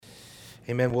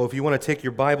Amen. Well, if you want to take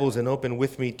your Bibles and open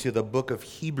with me to the book of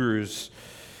Hebrews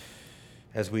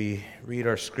as we read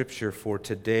our scripture for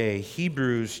today.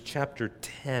 Hebrews chapter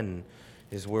 10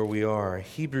 is where we are.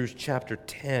 Hebrews chapter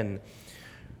 10.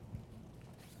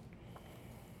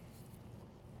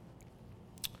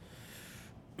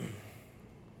 I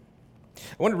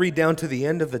want to read down to the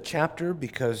end of the chapter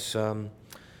because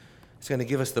it's going to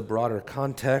give us the broader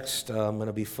context. I'm going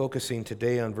to be focusing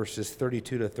today on verses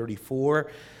 32 to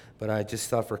 34. But I just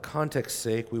thought for context's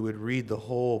sake, we would read the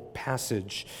whole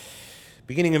passage.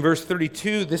 Beginning in verse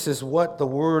 32, this is what the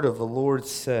word of the Lord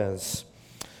says.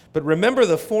 But remember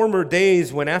the former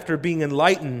days when, after being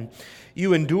enlightened,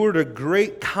 you endured a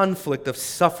great conflict of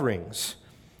sufferings,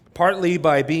 partly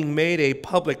by being made a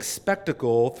public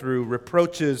spectacle through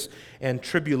reproaches and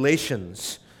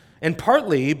tribulations, and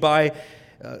partly by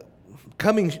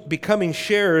becoming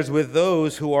sharers with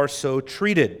those who are so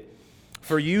treated.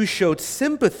 For you showed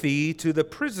sympathy to the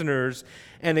prisoners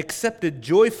and accepted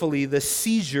joyfully the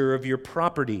seizure of your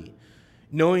property,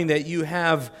 knowing that you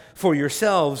have for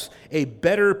yourselves a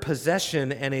better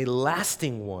possession and a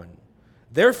lasting one.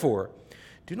 Therefore,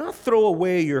 do not throw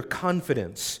away your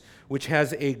confidence, which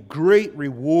has a great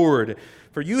reward,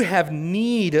 for you have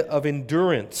need of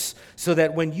endurance, so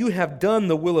that when you have done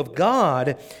the will of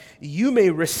God, you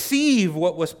may receive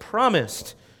what was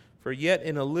promised. For yet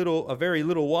in a very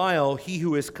little while, he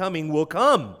who is coming will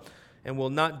come and will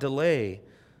not delay.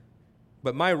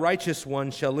 But my righteous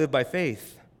one shall live by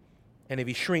faith. And if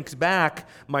he shrinks back,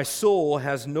 my soul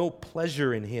has no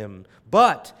pleasure in him.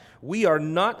 But we are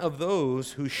not of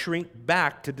those who shrink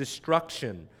back to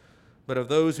destruction, but of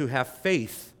those who have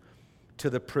faith to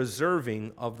the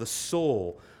preserving of the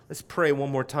soul. Let's pray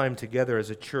one more time together as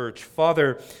a church.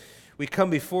 Father, we come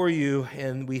before you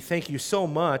and we thank you so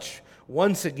much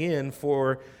once again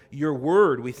for your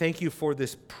word. We thank you for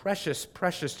this precious,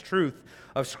 precious truth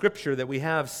of Scripture that we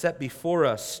have set before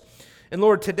us. And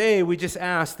Lord, today we just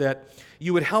ask that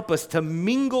you would help us to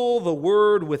mingle the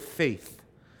word with faith,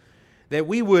 that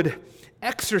we would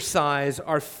exercise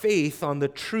our faith on the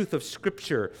truth of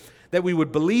Scripture, that we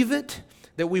would believe it,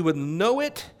 that we would know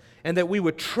it, and that we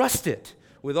would trust it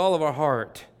with all of our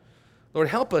heart. Lord,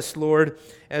 help us, Lord,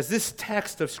 as this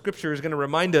text of Scripture is going to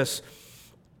remind us.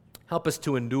 Help us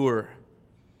to endure.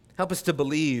 Help us to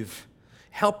believe.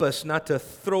 Help us not to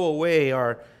throw away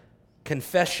our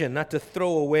confession, not to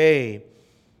throw away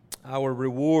our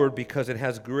reward because it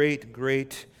has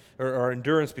or our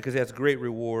endurance because it has great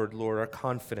reward, Lord, our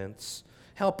confidence.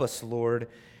 Help us, Lord,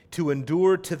 to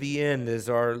endure to the end, as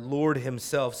our Lord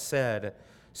himself said,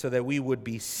 so that we would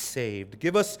be saved.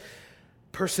 Give us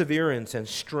perseverance and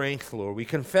strength, Lord. We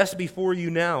confess before you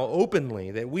now openly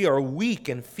that we are weak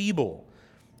and feeble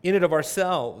in and of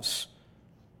ourselves.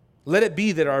 Let it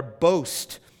be that our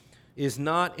boast is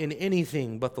not in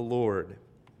anything but the Lord.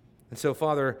 And so,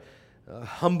 Father,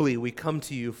 humbly we come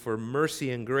to you for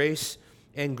mercy and grace,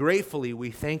 and gratefully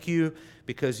we thank you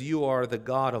because you are the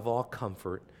God of all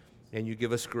comfort, and you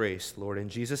give us grace, Lord. In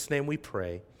Jesus' name we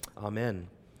pray. Amen.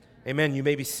 Amen. You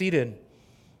may be seated.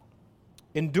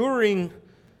 Enduring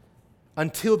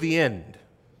until the end.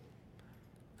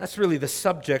 That's really the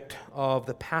subject of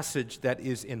the passage that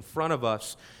is in front of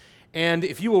us. And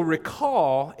if you will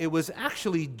recall, it was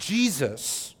actually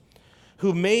Jesus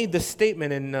who made the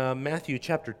statement in Matthew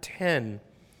chapter 10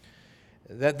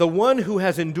 that the one who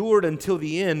has endured until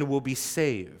the end will be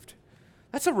saved.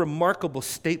 That's a remarkable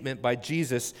statement by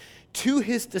Jesus to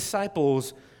his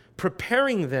disciples,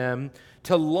 preparing them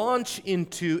to launch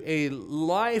into a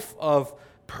life of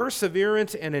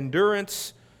perseverance and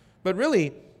endurance. But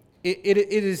really, it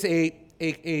is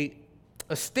a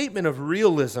statement of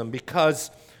realism, because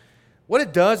what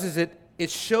it does is it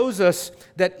shows us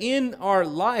that in our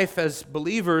life as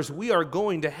believers, we are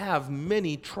going to have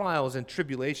many trials and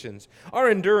tribulations. Our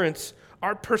endurance,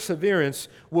 our perseverance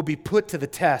will be put to the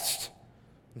test.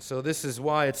 And so this is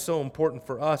why it's so important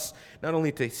for us not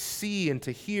only to see and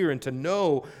to hear and to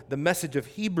know the message of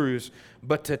Hebrews,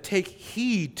 but to take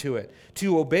heed to it,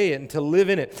 to obey it, and to live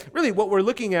in it. Really, what we're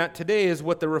looking at today is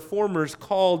what the Reformers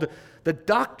called the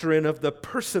doctrine of the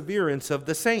perseverance of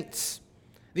the saints.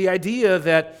 The idea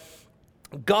that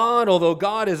God, although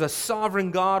God is a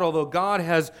sovereign God, although God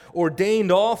has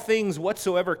ordained all things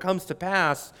whatsoever comes to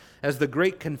pass, as the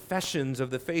great confessions of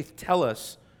the faith tell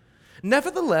us,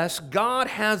 nevertheless, God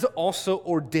has also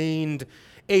ordained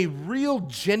a real,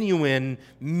 genuine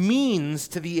means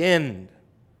to the end.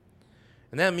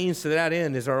 And that means to that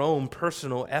end is our own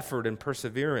personal effort and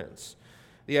perseverance.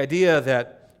 The idea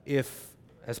that if,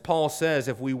 as Paul says,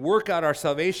 if we work out our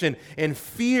salvation in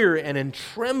fear and in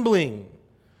trembling,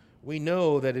 we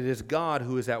know that it is God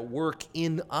who is at work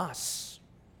in us.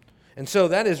 And so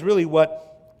that is really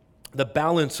what the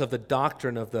balance of the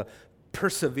doctrine of the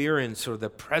perseverance or the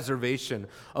preservation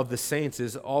of the saints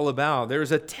is all about.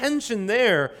 There's a tension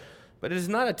there, but it is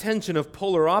not a tension of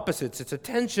polar opposites. It's a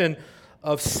tension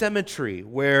of symmetry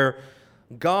where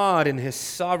God in His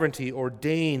sovereignty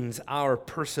ordains our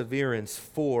perseverance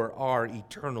for our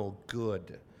eternal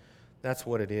good. That's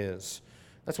what it is.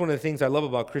 That's one of the things I love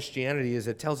about Christianity is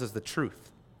it tells us the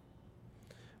truth.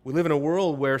 We live in a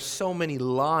world where so many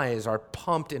lies are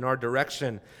pumped in our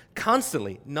direction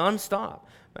constantly, nonstop.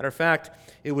 Matter of fact,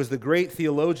 it was the great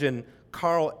theologian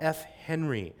Carl F.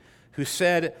 Henry who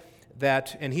said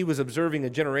that, and he was observing a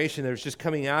generation that was just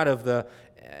coming out of the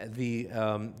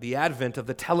advent of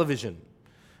the television.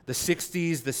 The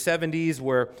 60s, the 70s,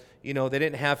 where, they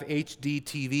didn't have HD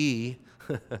TV.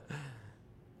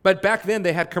 But back then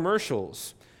they had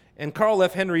commercials. And Carl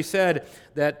F. Henry said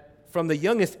that from the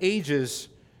youngest ages,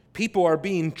 people are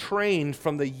being trained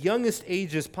from the youngest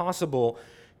ages possible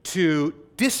to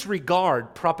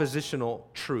disregard propositional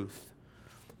truth.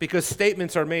 Because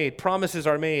statements are made, promises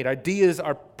are made, ideas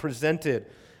are presented,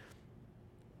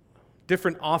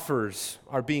 different offers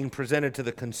are being presented to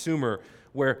the consumer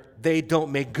where they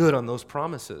don't make good on those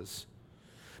promises.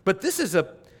 But this is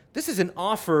an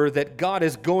offer that God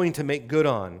is going to make good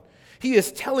on. He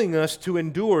is telling us to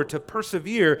endure, to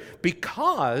persevere,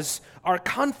 because our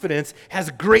confidence has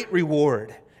great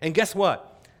reward. And guess what?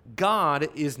 God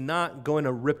is not going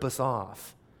to rip us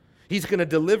off. He's going to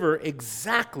deliver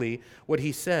exactly what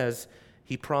He says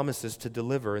He promises to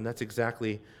deliver, and that's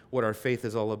exactly what our faith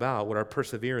is all about, what our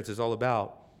perseverance is all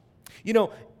about.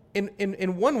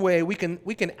 In one way, we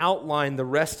can outline the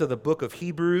rest of the book of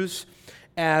Hebrews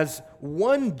as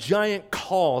one giant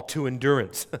call to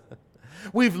endurance.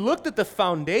 We've looked at the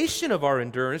foundation of our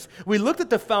endurance. We looked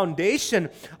at the foundation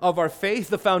of our faith,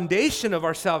 the foundation of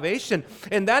our salvation,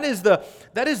 and that is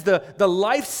the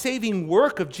life-saving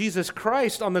work of Jesus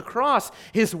Christ on the cross,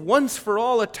 His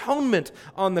once-for-all atonement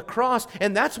on the cross,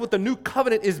 and that's what the new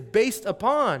covenant is based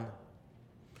upon.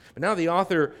 But now the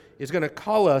author is going to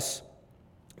call us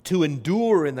to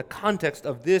endure in the context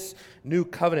of this new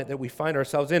covenant that we find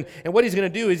ourselves in. And what he's going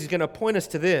to do is he's going to point us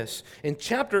to this. In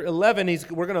chapter 11,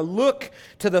 we're going to look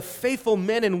to the faithful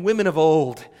men and women of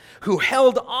old who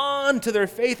held on to their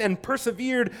faith and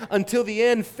persevered until the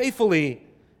end faithfully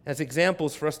as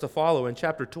examples for us to follow. In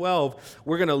chapter 12,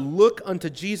 we're going to look unto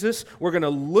Jesus, we're going to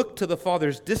look to the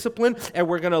Father's discipline, and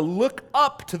we're going to look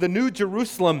up to the New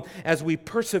Jerusalem as we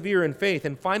persevere in faith.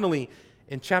 And finally,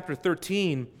 in chapter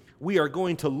 13, we are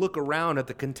going to look around at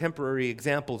the contemporary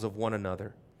examples of one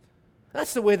another.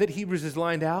 That's the way that Hebrews is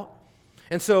lined out.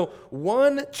 And so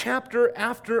one chapter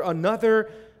after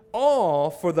another, all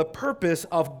for the purpose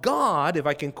of God, if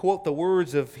I can quote the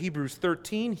words of Hebrews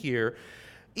 13 here,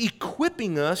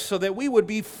 equipping us so that we would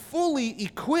be fully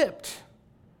equipped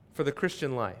for the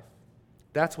Christian life.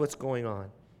 That's what's going on,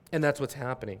 and that's what's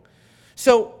happening.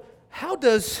 So how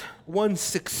does one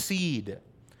succeed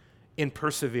in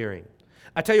persevering?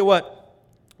 I tell you what,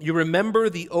 you remember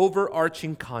the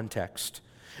overarching context.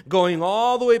 Going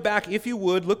all the way back, if you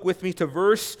would, look with me to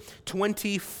verse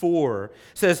 24. It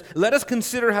says, "Let us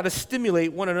consider how to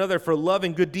stimulate one another for love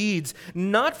and good deeds,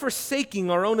 not forsaking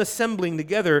our own assembling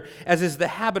together, as is the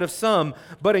habit of some,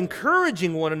 but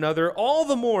encouraging one another all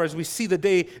the more as we see the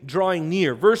day drawing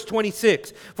near." Verse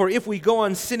 26, "For if we go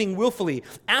on sinning willfully,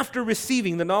 after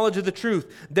receiving the knowledge of the truth,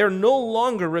 there no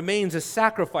longer remains a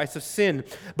sacrifice of sin,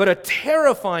 but a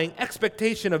terrifying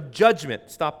expectation of judgment."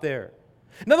 Stop there.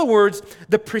 In other words,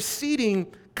 the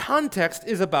preceding context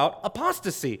is about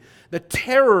apostasy, the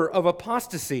terror of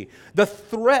apostasy, the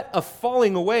threat of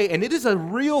falling away, and it is a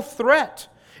real threat,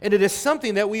 and it is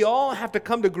something that we all have to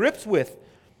come to grips with,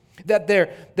 that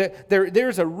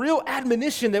there's a real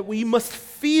admonition that we must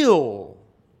feel.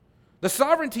 The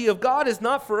sovereignty of God is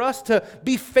not for us to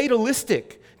be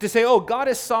fatalistic, to say, oh, God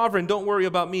is sovereign, don't worry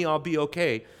about me, I'll be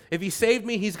okay. If He saved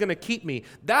me, He's going to keep me.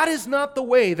 That is not the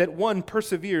way that one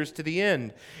perseveres to the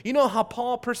end. You know how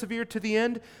Paul persevered to the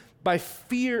end? By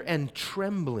fear and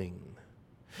trembling.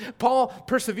 Paul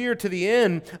persevered to the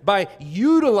end by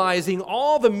utilizing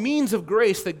all the means of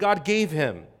grace that God gave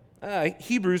him.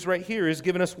 Hebrews right here is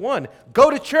giving us one. Go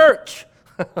to church.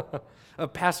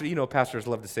 Pastors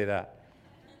love to say that.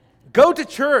 Go to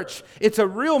church. It's a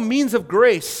real means of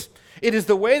grace. It is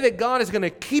the way that God is going to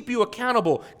keep you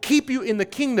accountable, keep you in the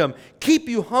kingdom, keep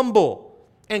you humble,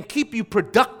 and keep you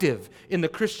productive in the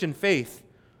Christian faith.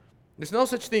 There's no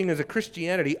such thing as a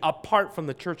Christianity apart from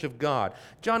the church of God.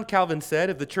 John Calvin said,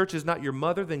 if the church is not your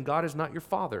mother, then God is not your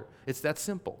father. It's that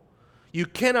simple. You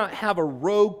cannot have a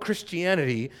rogue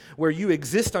Christianity where you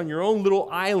exist on your own little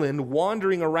island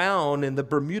wandering around in the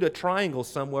Bermuda Triangle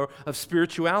somewhere of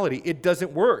spirituality. It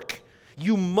doesn't work.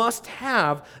 You must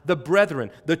have the brethren,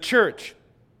 the church.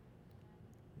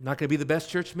 Not going to be the best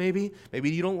church, maybe? Maybe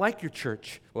you don't like your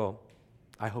church. Well,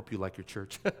 I hope you like your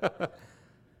church.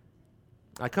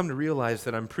 I come to realize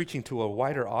that I'm preaching to a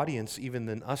wider audience even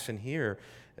than us in here.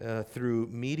 Through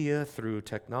media, through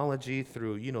technology,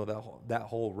 through, that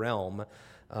whole realm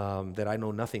that I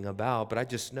know nothing about. But I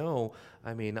just know,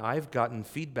 I've gotten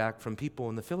feedback from people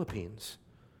in the Philippines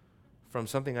from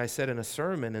something I said in a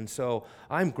sermon. And so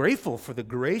I'm grateful for the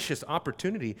gracious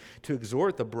opportunity to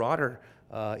exhort the broader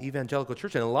evangelical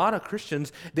church. And a lot of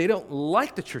Christians, they don't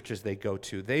like the churches they go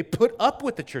to. They put up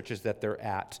with the churches that they're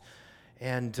at.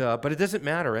 But it doesn't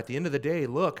matter. At the end of the day,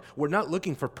 look, we're not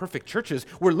looking for perfect churches.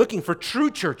 We're looking for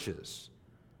true churches.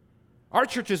 Our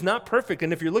church is not perfect,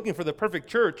 and if you're looking for the perfect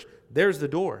church, there's the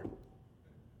door.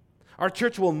 Our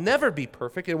church will never be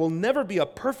perfect. It will never be a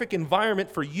perfect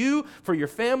environment for you, for your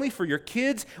family, for your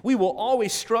kids. We will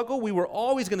always struggle. We were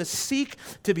always going to seek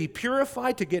to be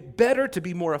purified, to get better, to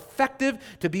be more effective,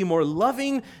 to be more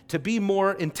loving, to be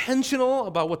more intentional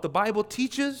about what the Bible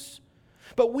teaches.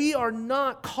 But we are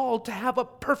not called to have a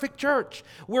perfect church.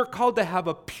 We're called to have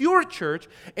a pure church,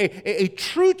 a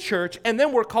true church, and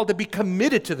then we're called to be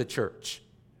committed to the church.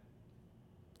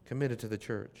 Committed to the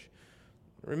church.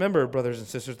 Remember, brothers and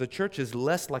sisters, the church is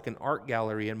less like an art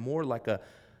gallery and more like a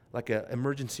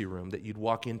emergency room that you'd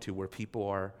walk into where people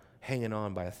are hanging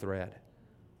on by a thread.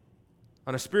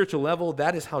 On a spiritual level,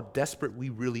 that is how desperate we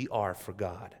really are for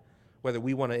God, whether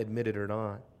we want to admit it or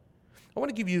not. I want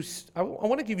to give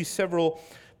you several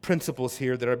principles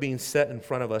here that are being set in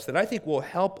front of us that I think will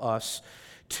help us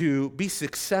to be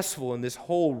successful in this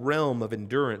whole realm of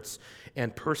endurance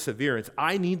and perseverance.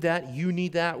 I need that. You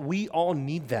need that. We all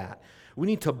need that. We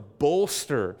need to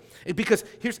bolster it because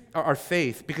here's our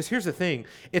faith. Because here's the thing.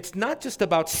 It's not just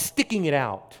about sticking it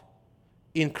out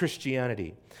in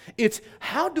Christianity. It's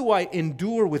how do I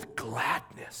endure with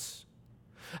gladness?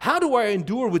 How do I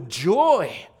endure with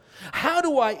joy? How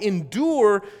do I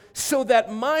endure so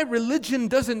that my religion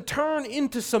doesn't turn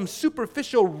into some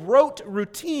superficial rote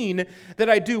routine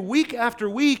that I do week after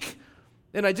week,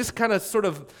 and I just kind of sort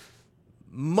of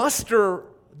muster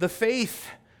the faith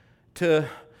to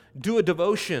do a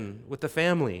devotion with the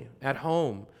family at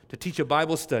home, to teach a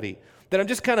Bible study, that I'm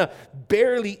just kind of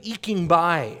barely eking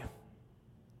by.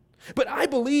 But I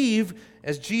believe,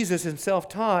 as Jesus himself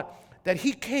taught, that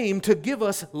he came to give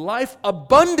us life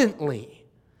abundantly.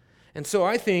 And so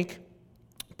I think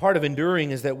part of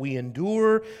enduring is that we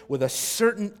endure with a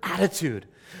certain attitude,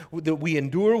 that we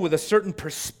endure with a certain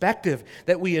perspective,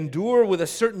 that we endure with a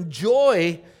certain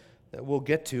joy that we'll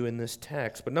get to in this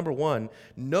text. But number one,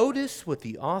 notice what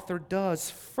the author does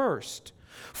first.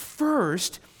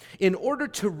 First, in order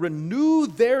to renew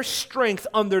their strength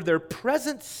under their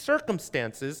present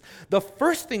circumstances, the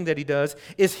first thing that he does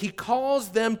is he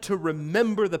calls them to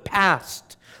remember the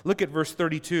past. Look at verse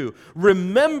 32.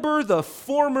 Remember the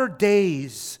former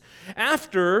days.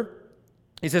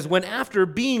 He says, when after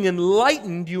being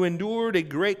enlightened, you endured a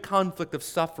great conflict of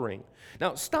suffering.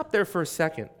 Now, stop there for a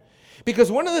second.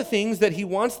 Because one of the things that he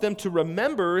wants them to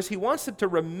remember is he wants them to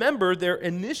remember their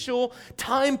initial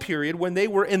time period when they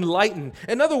were enlightened.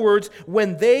 In other words,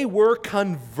 when they were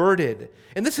converted.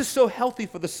 And this is so healthy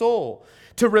for the soul.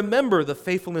 To remember the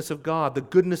faithfulness of God, the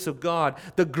goodness of God,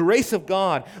 the grace of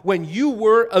God, when you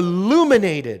were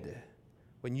illuminated,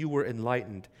 when you were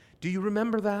enlightened. Do you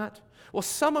remember that? Well,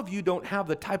 some of you don't have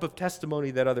the type of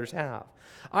testimony that others have.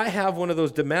 I have one of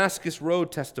those Damascus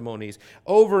Road testimonies.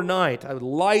 Overnight,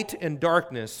 light and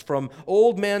darkness, from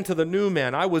old man to the new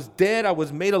man. I was dead, I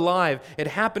was made alive. It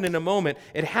happened in a moment.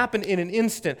 It happened in an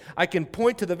instant. I can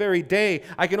point to the very day.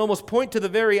 I can almost point to the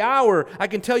very hour. I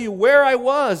can tell you where I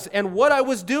was and what I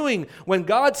was doing when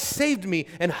God saved me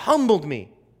and humbled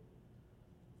me.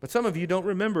 But some of you don't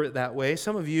remember it that way.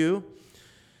 Some of you,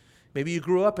 maybe you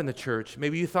grew up in the church.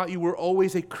 Maybe you thought you were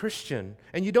always a Christian,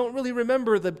 and you don't really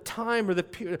remember the time or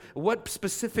what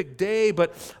specific day,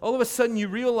 but all of a sudden you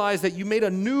realize that you made a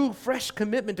new, fresh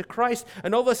commitment to Christ,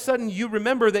 and all of a sudden you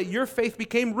remember that your faith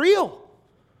became real.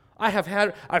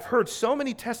 I've heard so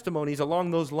many testimonies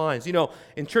along those lines. You know,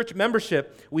 in church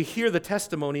membership, we hear the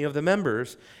testimony of the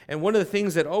members, and one of the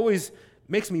things that always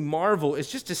makes me marvel is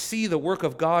just to see the work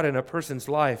of God in a person's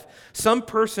life. Some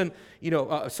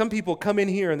people come in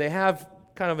here and they have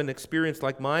kind of an experience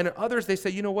like mine, and others, they say,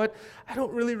 you know what, I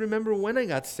don't really remember when I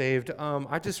got saved.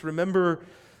 I just remember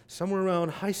somewhere around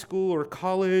high school or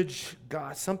college,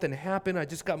 God, something happened. I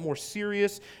just got more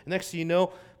serious. Next thing you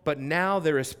know, but now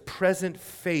there is present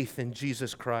faith in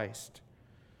Jesus Christ.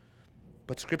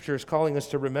 But Scripture is calling us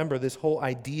to remember this whole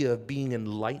idea of being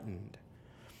enlightened.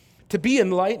 To be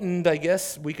enlightened, I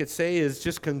guess we could say, is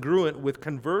just congruent with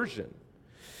conversion.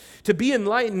 To be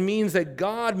enlightened means that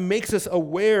God makes us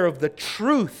aware of the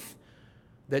truth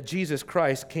that Jesus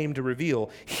Christ came to reveal.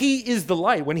 He is the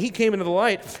light. When he came into the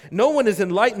light, no one is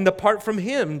enlightened apart from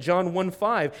him, John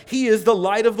 1:5. He is the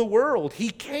light of the world. He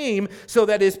came so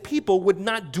that his people would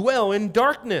not dwell in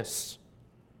darkness.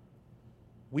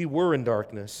 We were in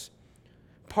darkness.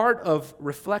 Part of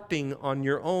reflecting on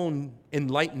your own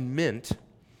enlightenment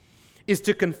is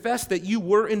to confess that you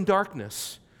were in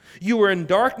darkness. You were in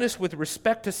darkness with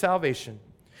respect to salvation.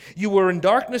 You were in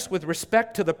darkness with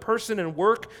respect to the person and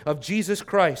work of Jesus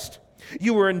Christ.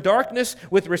 You were in darkness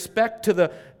with respect to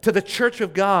the church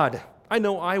of God. I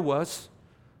know I was.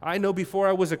 I know before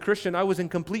I was a Christian, I was in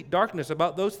complete darkness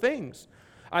about those things.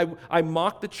 I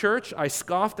mocked the church. I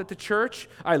scoffed at the church.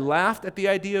 I laughed at the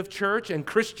idea of church and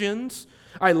Christians.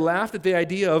 I laughed at the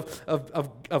idea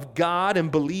of God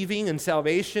and believing and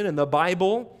salvation and the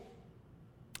Bible.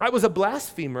 I was a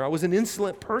blasphemer. I was an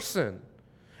insolent person.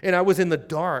 And I was in the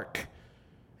dark.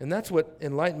 And that's what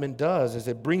enlightenment does, is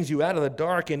it brings you out of the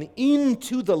dark and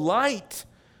into the light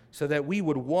so that we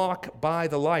would walk by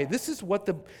the light. This is what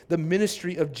the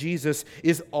ministry of Jesus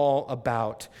is all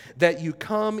about, that you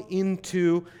come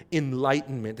into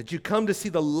enlightenment, that you come to see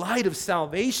the light of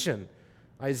salvation.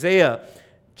 Isaiah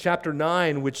chapter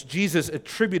 9, which Jesus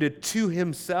attributed to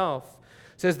himself,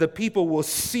 says the people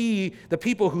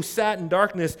who sat in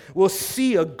darkness will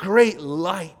see a great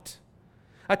light.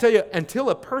 I tell you, until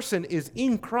a person is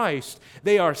in Christ,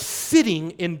 they are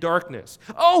sitting in darkness.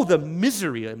 Oh, the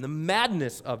misery and the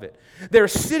madness of it. They're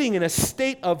sitting in a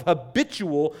state of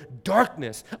habitual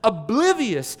darkness,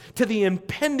 oblivious to the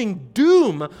impending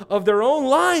doom of their own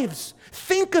lives.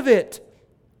 Think of it,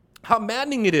 how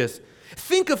maddening it is.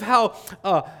 Think of how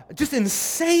just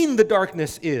insane the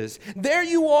darkness is. There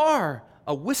you are,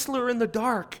 a whistler in the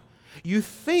dark. You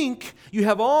think you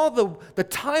have all the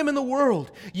time in the world.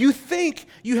 You think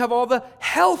you have all the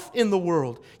health in the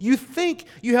world. You think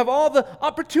you have all the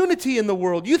opportunity in the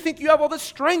world. You think you have all the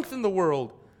strength in the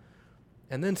world.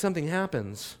 And then something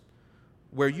happens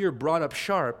where you're brought up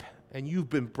sharp and you've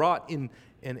been brought in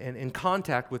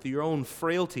contact with your own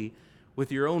frailty,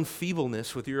 with your own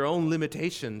feebleness, with your own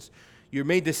limitations. You're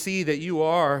made to see that you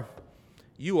are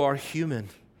human.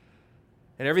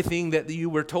 And everything that you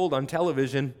were told on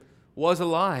television was a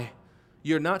lie.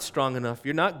 You're not strong enough.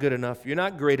 You're not good enough. You're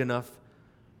not great enough.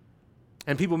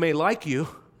 And people may like you,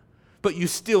 but you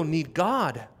still need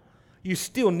God. You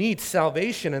still need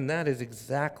salvation, and that is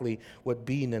exactly what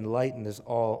being enlightened is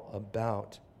all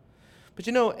about. But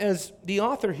you know, as the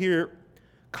author here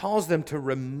calls them to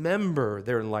remember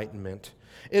their enlightenment,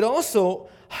 it also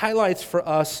highlights for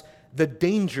us the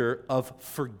danger of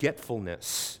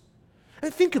forgetfulness.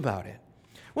 And think about it.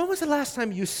 When was the last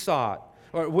time you saw it?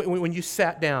 Or when you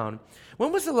sat down,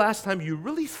 when was the last time you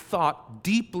really thought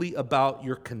deeply about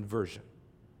your conversion?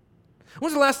 When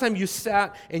was the last time you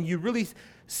sat and you really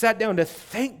sat down to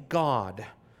thank God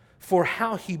for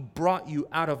how he brought you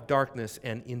out of darkness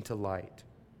and into light?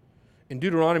 In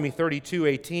Deuteronomy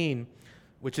 32:18,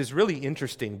 which is really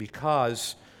interesting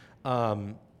because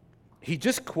he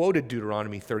just quoted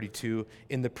Deuteronomy 32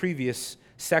 in the previous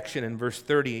section in verse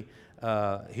 30,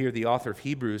 here the author of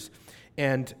Hebrews,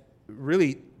 and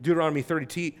really, Deuteronomy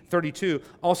 32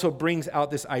 also brings out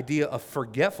this idea of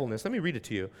forgetfulness. Let me read it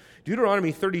to you.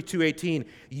 Deuteronomy 32:18,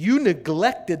 you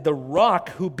neglected the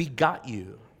rock who begot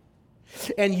you,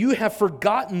 and you have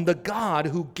forgotten the God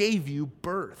who gave you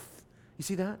birth. You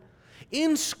see that?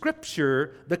 In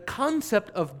Scripture, the concept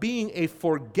of being a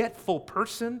forgetful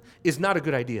person is not a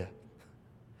good idea.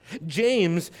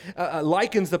 James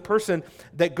likens the person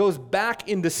that goes back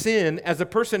into sin as a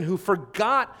person who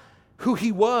forgot who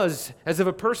he was, as of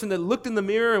a person that looked in the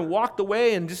mirror and walked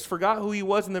away and just forgot who he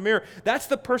was in the mirror. That's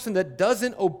the person that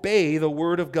doesn't obey the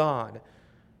Word of God,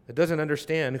 that doesn't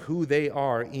understand who they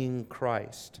are in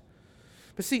Christ.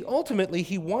 But see, ultimately,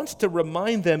 he wants to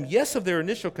remind them, yes, of their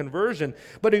initial conversion,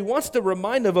 but he wants to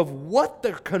remind them of what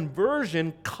their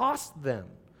conversion cost them.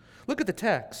 Look at the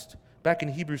text back in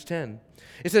Hebrews 10.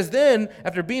 It says, then,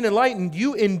 after being enlightened,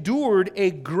 you endured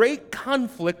a great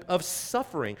conflict of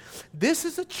suffering. This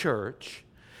is a church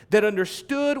that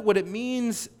understood what it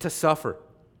means to suffer.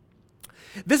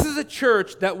 This is a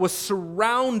church that was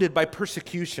surrounded by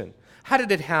persecution. How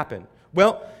did it happen?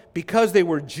 Well, because they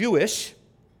were Jewish,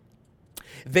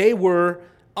 they were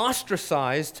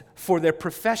ostracized for their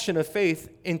profession of faith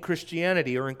in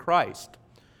Christianity or in Christ.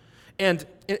 And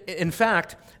in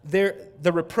fact,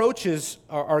 the reproaches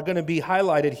are going to be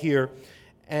highlighted here.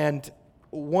 And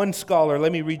one scholar,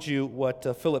 let me read you what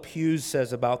Philip Hughes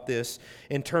says about this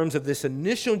in terms of this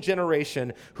initial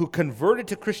generation who converted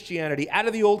to Christianity out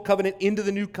of the old covenant into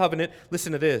the new covenant.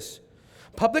 Listen to this.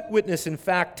 Public witness, in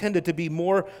fact, tended to be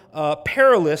more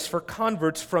perilous for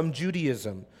converts from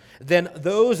Judaism than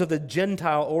those of the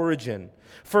Gentile origin.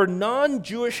 For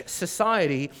non-Jewish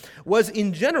society was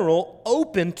in general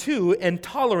open to and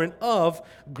tolerant of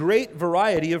great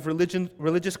variety of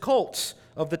religious cults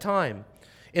of the time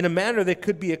in a manner that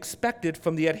could be expected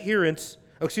from the adherents,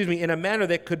 in a manner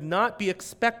that could not be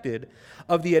expected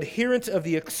of the adherents of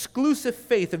the exclusive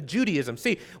faith of Judaism.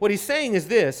 See, what he's saying is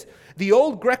this: the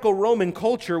old Greco-Roman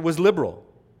culture was liberal.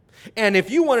 And if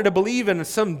you wanted to believe in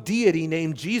some deity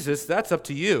named Jesus, that's up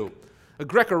to you. A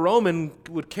Greco-Roman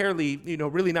would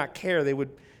really not care. They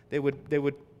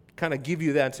would kind of give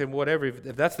you that and say, whatever,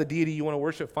 if that's the deity you want to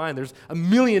worship, fine. There's a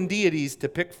million deities to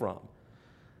pick from.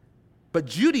 But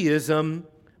Judaism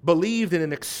believed in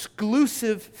an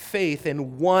exclusive faith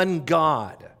in one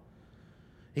God.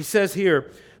 He says here,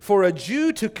 for a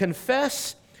Jew to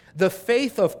confess the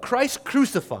faith of Christ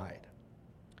crucified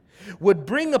would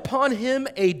bring upon him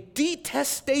a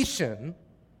detestation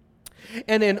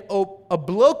and an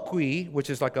obloquy, which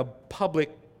is like a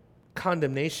public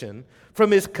condemnation,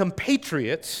 from his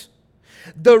compatriots,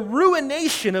 the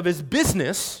ruination of his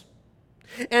business,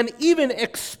 and even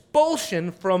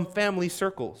expulsion from family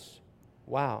circles.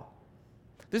 Wow.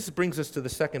 This brings us to the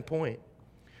second point.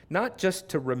 Not just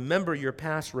to remember your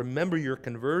past, remember your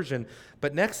conversion,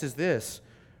 but next is this: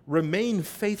 remain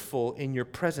faithful in your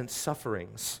present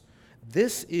sufferings.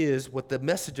 This is what the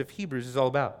message of Hebrews is all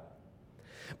about.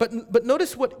 But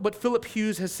notice what Philip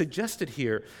Hughes has suggested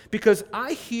here, because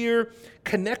I hear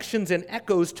connections and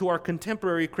echoes to our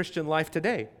contemporary Christian life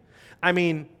today. I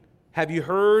mean, have you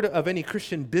heard of any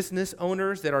Christian business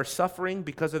owners that are suffering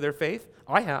because of their faith?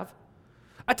 I have.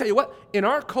 I tell you what, in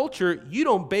our culture, you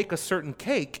don't bake a certain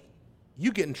cake,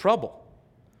 you get in trouble.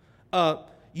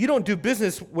 You don't do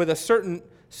business with a certain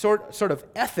sort of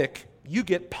ethic, you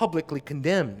get publicly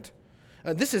condemned.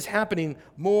 This is happening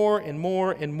more and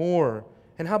more and more.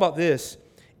 And how about this?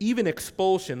 Even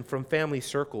expulsion from family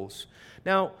circles.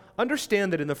 Now,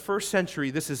 understand that in the first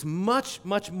century, this is much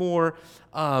more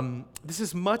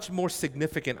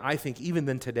significant, I think, even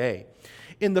than today.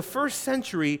 In the first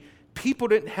century, people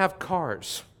didn't have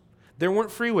cars. There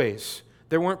weren't freeways.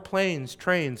 There weren't planes,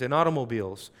 trains, and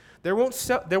automobiles. There weren't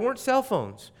cell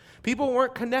phones. People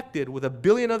weren't connected with a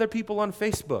billion other people on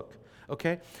Facebook.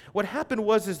 Okay? What happened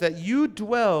was that you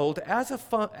dwelled as a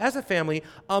family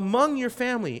among your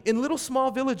family in little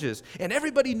small villages, and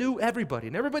everybody knew everybody,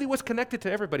 and everybody was connected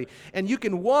to everybody. And you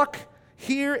can walk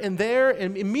here and there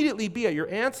and immediately be at your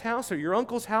aunt's house or your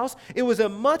uncle's house. It was a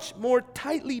much more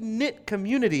tightly knit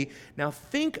community. Now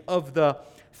think of the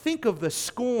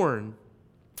scorn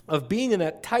of being in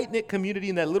that tight-knit community,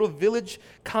 in that little village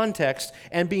context,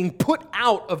 and being put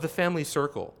out of the family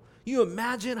circle. Can you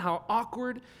imagine how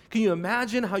awkward? Can you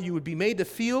imagine how you would be made to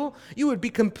feel? You would be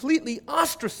completely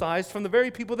ostracized from the very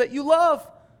people that you love.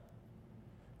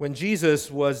 When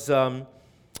the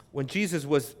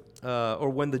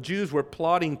Jews were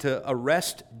plotting to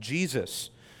arrest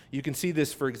Jesus, you can see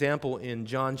this, for example, in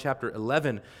John chapter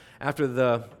 11. After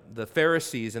the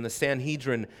Pharisees and the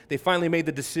Sanhedrin, they finally made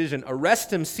the decision,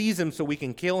 arrest him, seize him so we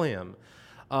can kill him.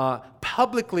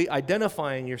 Publicly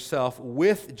identifying yourself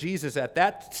with Jesus at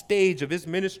that stage of his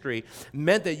ministry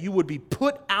meant that you would be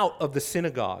put out of the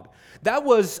synagogue. That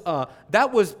was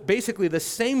basically the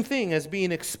same thing as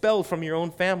being expelled from your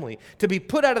own family. To be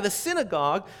put out of the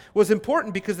synagogue was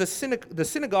important because the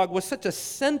synagogue was such a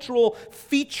central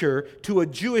feature to a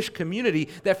Jewish community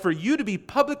that for you to be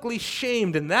publicly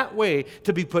shamed in that way,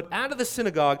 to be put out of the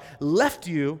synagogue, left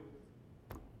you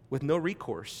with no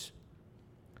recourse.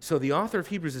 So the author of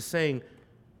Hebrews is saying,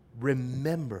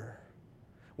 remember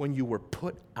when you were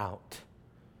put out.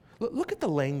 Look at the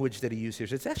language that he used here.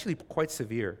 It's actually quite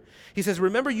severe. He says,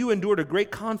 remember you endured a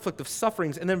great conflict of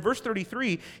sufferings. And then verse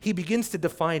 33, he begins to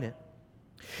define it.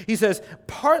 He says,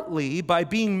 partly by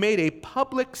being made a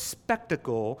public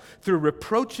spectacle through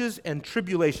reproaches and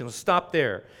tribulations. Stop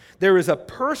there. There is a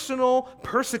personal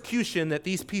persecution that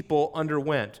these people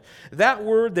underwent. That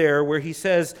word there where he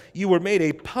says you were made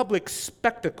a public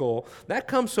spectacle, that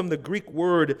comes from the Greek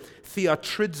word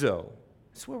theatrizo.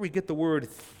 That's where we get the word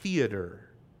theater.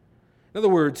 In other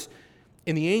words,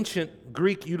 in the ancient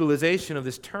Greek utilization of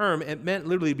this term, it meant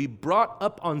literally be brought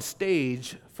up on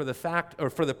stage for the fact or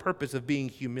for the purpose of being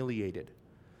humiliated.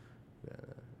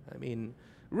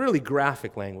 Really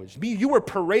graphic language. You were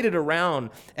paraded around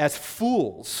as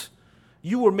fools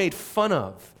You were made fun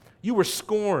of. You were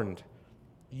scorned.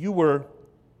 You were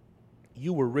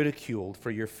ridiculed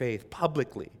for your faith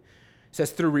publicly. It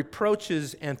says through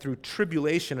reproaches and through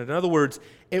tribulation. In other words,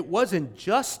 it wasn't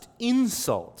just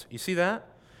insult. You see that?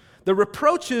 The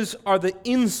reproaches are the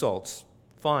insults.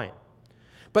 Fine.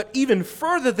 But even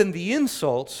further than the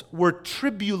insults were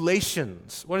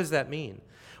tribulations. What does that mean?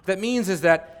 What that means is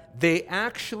that they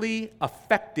actually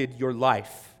affected your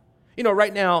life. You know,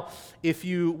 right now, if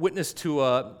you witness to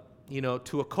a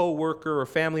coworker or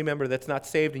family member that's not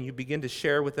saved, and you begin to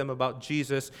share with them about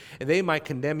Jesus, and they might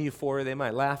condemn you for it, they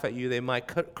might laugh at you, they might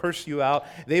curse you out,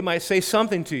 they might say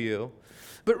something to you.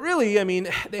 But really, I mean,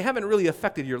 they haven't really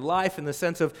affected your life in the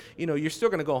sense of, you're still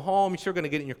going to go home, you're still going to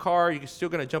get in your car, you're still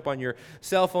going to jump on your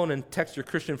cell phone and text your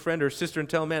Christian friend or sister and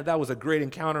tell them, man, that was a great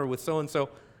encounter with so-and-so.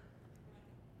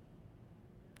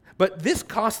 But this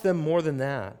cost them more than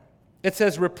that. It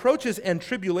says reproaches and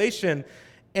tribulation,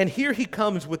 and here he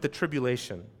comes with the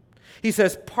tribulation. He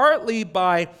says, partly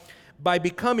by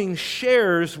becoming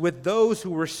shares with those who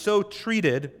were so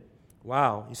treated.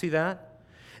 Wow, you see that?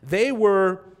 They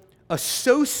were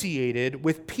associated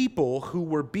with people who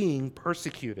were being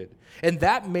persecuted. And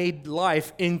that made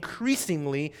life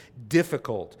increasingly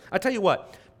difficult. I tell you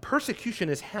what, persecution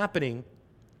is happening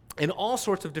in all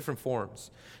sorts of different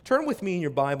forms. Turn with me in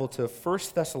your Bible to 1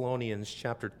 Thessalonians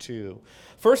chapter 2.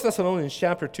 1 Thessalonians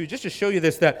chapter 2, just to show you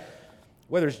this, that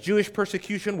whether it's Jewish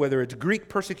persecution, whether it's Greek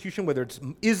persecution, whether it's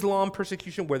Islam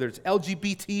persecution, whether it's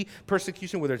LGBT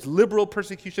persecution, whether it's liberal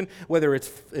persecution, whether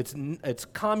it's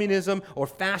communism or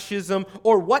fascism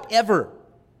or whatever,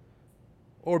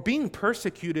 or being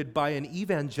persecuted by an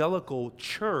evangelical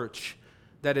church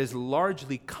that is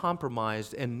largely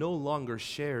compromised and no longer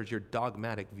shares your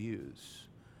dogmatic views.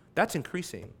 That's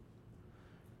increasing.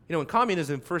 When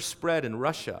communism first spread in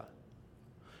Russia,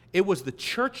 it was the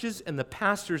churches and the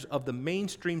pastors of the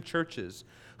mainstream churches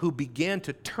who began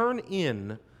to turn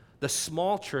in the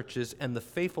small churches and the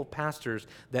faithful pastors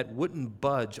that wouldn't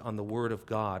budge on the word of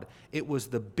God. It was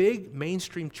the big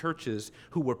mainstream churches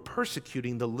who were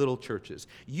persecuting the little churches.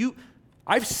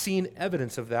 I've seen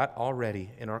evidence of that already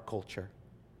in our culture.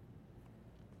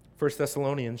 1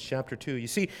 Thessalonians chapter 2. You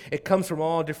see, it comes from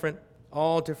all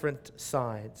different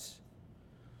sides.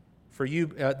 For you,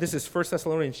 this is 1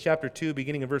 Thessalonians chapter 2,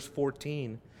 beginning in verse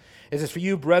 14. It says, for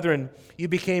you, brethren, you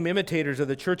became imitators of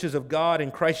the churches of God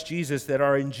in Christ Jesus that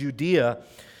are in Judea.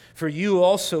 For you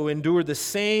also endured the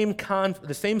same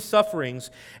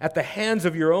sufferings at the hands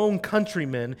of your own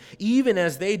countrymen, even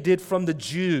as they did from the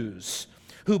Jews,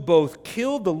 who both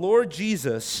killed the Lord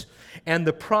Jesus and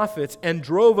the prophets and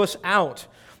drove us out.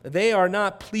 They are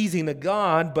not pleasing to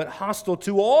God, but hostile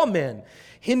to all men,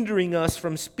 hindering us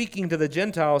from speaking to the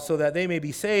Gentiles so that they may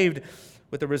be saved,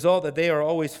 with the result that they are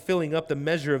always filling up the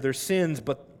measure of their sins,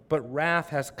 but wrath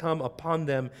has come upon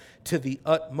them to the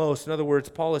utmost. In other words,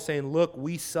 Paul is saying, look,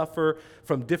 we suffer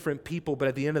from different people, but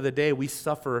at the end of the day, we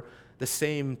suffer the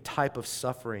same type of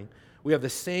suffering. We have the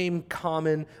same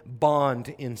common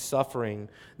bond in suffering.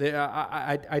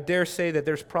 I dare say that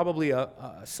there's probably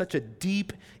such a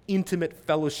deep, intimate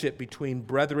fellowship between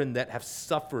brethren that have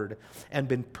suffered and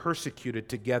been persecuted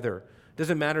together.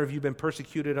 Doesn't matter if you've been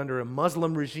persecuted under a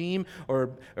Muslim regime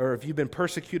or if you've been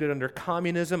persecuted under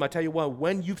communism. I tell you what,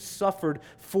 when you've suffered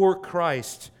for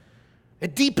Christ,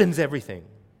 it deepens everything.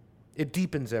 It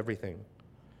deepens everything.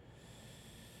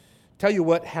 Tell you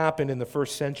what happened in the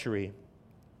first century.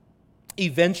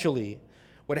 Eventually,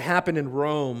 what happened in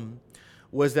Rome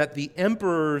was that the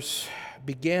emperors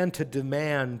began to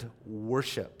demand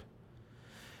worship.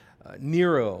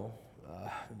 Nero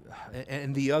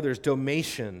and the others,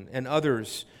 Domitian and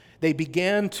others, they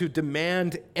began to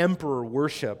demand emperor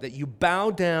worship, that you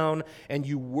bow down and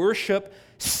you worship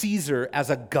Caesar as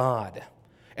a god,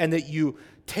 and that you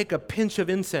take a pinch of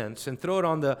incense and throw it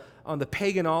on the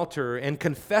pagan altar and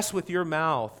confess with your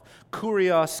mouth,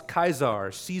 Kurios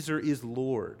Caesar, Caesar is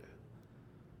Lord.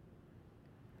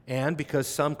 And because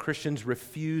some Christians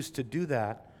refused to do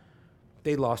that,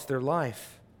 they lost their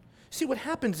life. See, what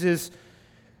happens is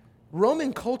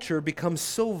Roman culture becomes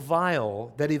so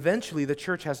vile that eventually the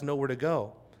church has nowhere to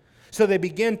go. So they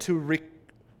begin to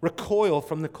recoil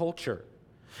from the culture.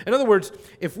 In other words,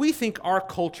 if we think our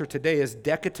culture today is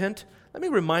decadent, let me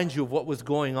remind you of what was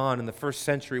going on in the first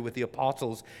century with the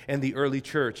apostles and the early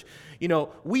church.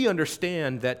 We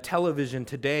understand that television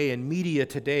today and media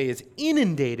today is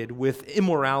inundated with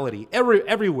immorality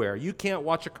everywhere. You can't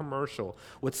watch a commercial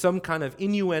with some kind of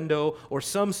innuendo or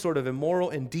some sort of immoral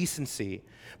indecency.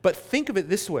 But think of it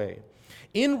this way.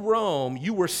 In Rome,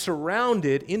 you were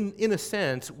surrounded, in a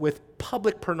sense, with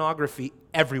public pornography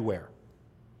everywhere.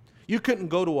 You couldn't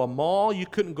go to a mall, you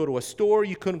couldn't go to a store,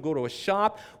 you couldn't go to a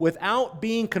shop without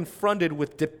being confronted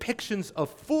with depictions of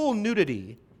full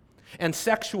nudity and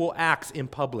sexual acts in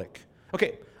public.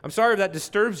 Okay, I'm sorry if that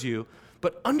disturbs you,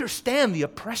 but understand the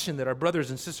oppression that our brothers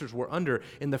and sisters were under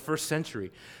in the first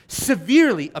century.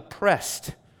 Severely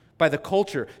oppressed by the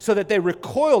culture, so that they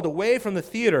recoiled away from the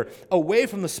theater, away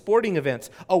from the sporting events,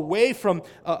 away from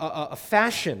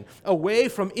fashion, away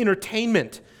from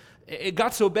entertainment. It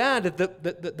got so bad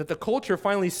that the culture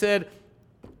finally said,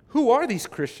 who are these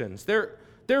Christians? They're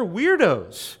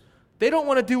weirdos. They don't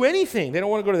want to do anything. They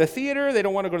don't want to go to the theater. They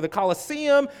don't want to go to the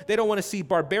Colosseum. They don't want to see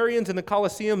barbarians in the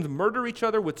Colosseum murder each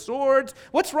other with swords.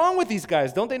 What's wrong with these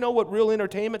guys? Don't they know what real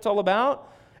entertainment's all about?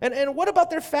 And what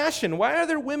about their fashion? Why are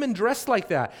their women dressed like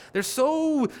that?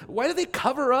 Why do they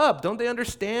cover up? Don't they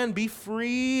understand? Be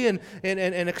free and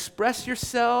express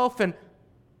yourself. And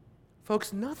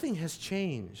folks, nothing has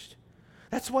changed.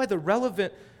 That's why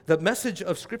the message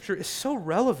of Scripture is so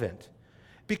relevant.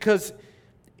 Because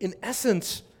in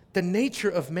essence, the nature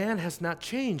of man has not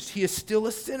changed. He is still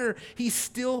a sinner. He's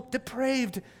still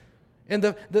depraved. And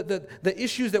the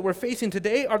issues that we're facing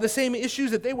today are the same issues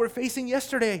that they were facing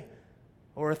yesterday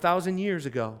or 1,000 years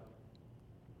ago.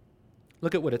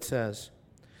 Look at what it says.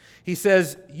 He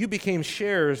says, you became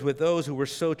sharers with those who were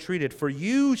so treated, for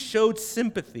you showed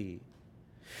sympathy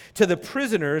to the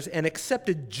prisoners and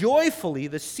accepted joyfully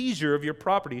the seizure of your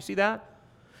property. You see that?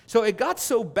 So it got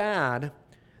so bad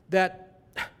that,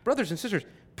 brothers and sisters,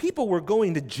 people were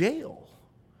going to jail.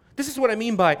 This is what I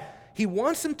mean by he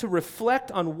wants them to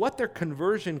reflect on what their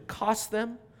conversion cost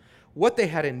them, what they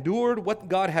had endured, what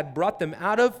God had brought them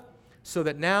out of, so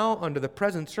that now, under the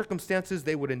present circumstances,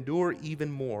 they would endure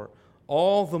even more,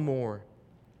 all the more.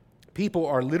 People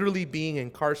are literally being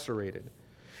incarcerated.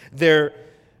 Their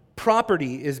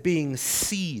property is being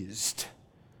seized.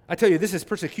 I tell you, this is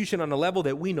persecution on a level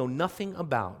that we know nothing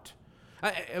about.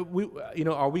 Are we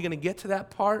going to get to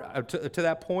that part, to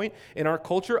that point in our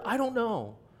culture? I don't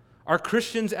know. Are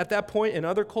Christians at that point in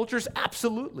other cultures?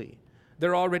 Absolutely.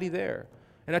 They're already there.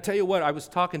 And I tell you what, I was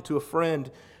talking to a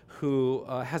friend who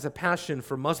has a passion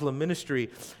for Muslim ministry,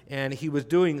 and he was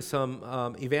doing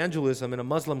some evangelism in a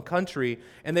Muslim country,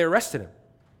 and they arrested him.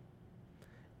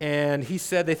 And he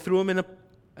said they threw him in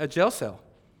a jail cell.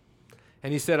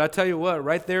 And he said, I tell you what,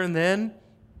 right there and then,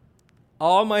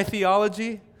 all my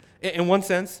theology, in one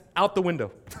sense, out the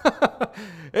window.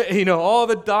 All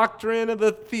the doctrine of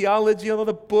the theology, all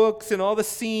the books and all the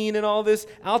scene and all this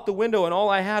out the window, and all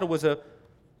I had was a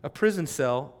prison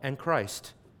cell and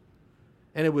Christ.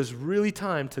 And it was really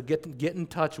time to get in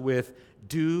touch with,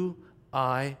 do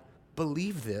I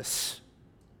believe this?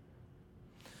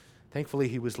 Thankfully,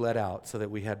 he was let out so that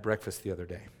we had breakfast the other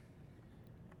day.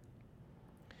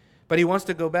 But he wants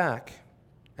to go back.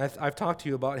 I've talked to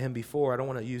you about him before. I don't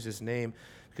want to use his name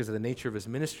because of the nature of his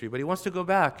ministry, but he wants to go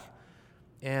back.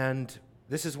 And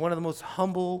this is one of the most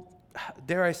humble,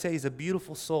 dare I say, he's a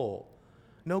beautiful soul.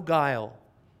 No guile,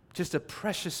 just a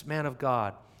precious man of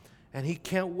God. And he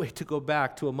can't wait to go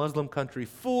back to a Muslim country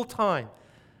full time,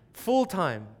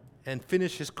 and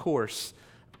finish his course.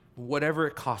 Whatever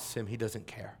it costs him, he doesn't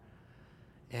care.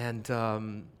 And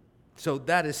so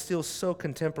that is still so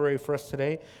contemporary for us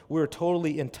today. We're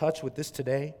totally in touch with this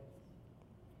today.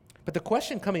 But the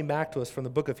question coming back to us from the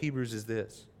book of Hebrews is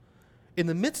this. In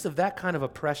the midst of that kind of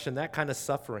oppression, that kind of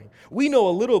suffering, we know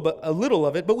a little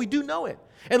of it, but we do know it.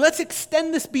 And let's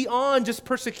extend this beyond just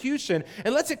persecution,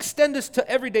 and let's extend this to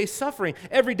everyday suffering,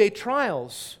 everyday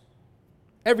trials,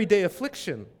 everyday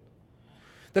affliction.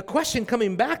 The question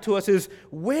coming back to us is,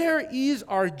 where is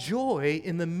our joy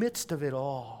in the midst of it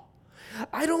all?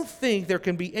 I don't think there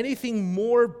can be anything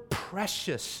more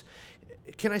precious.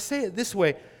 Can I say it this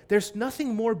way? There's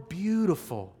nothing more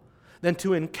beautiful than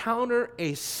to encounter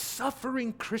a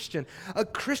suffering Christian, a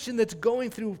Christian that's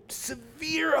going through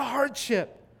severe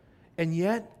hardship, and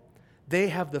yet they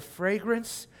have the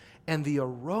fragrance and the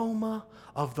aroma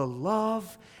of the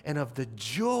love and of the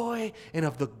joy and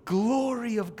of the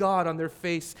glory of God on their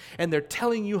face, and they're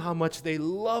telling you how much they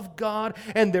love God,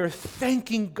 and they're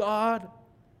thanking God.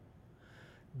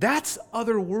 That's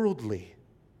otherworldly.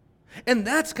 And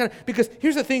that's because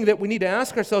here's the thing that we need to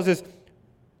ask ourselves is,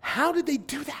 how did they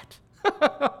do that?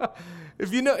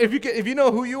 If you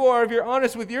know who you are, if you're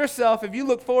honest with yourself, if you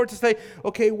look forward to say,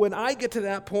 okay, when I get to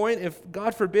that point, if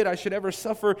God forbid I should ever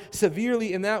suffer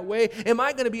severely in that way, am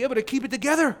I going to be able to keep it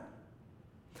together?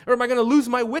 Or am I going to lose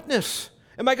my witness?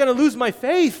 Am I going to lose my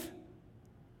faith?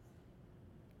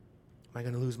 Am I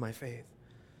going to lose my faith?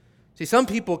 See, some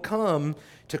people come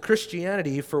to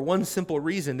Christianity for one simple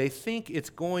reason. They think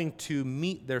it's going to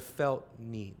meet their felt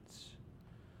needs.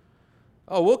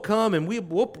 Oh, we'll come and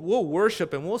we'll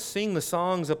worship and we'll sing the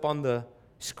songs up on the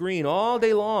screen all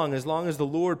day long as the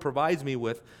Lord provides me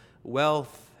with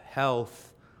wealth,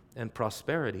 health, and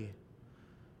prosperity.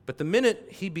 But the minute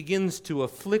he begins to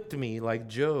afflict me like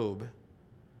Job,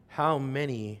 how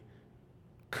many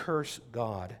curse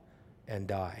God and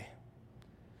die?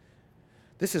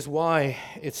 This is why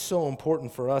it's so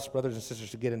important for us, brothers and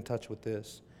sisters, to get in touch with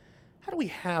this. How do we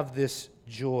have this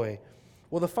joy?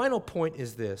 Well, the final point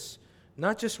is this.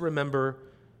 Not just remember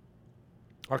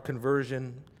our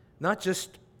conversion, not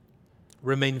just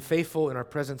remain faithful in our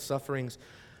present sufferings,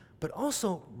 but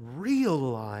also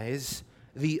realize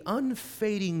the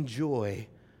unfading joy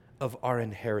of our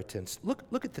inheritance.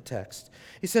 Look at the text.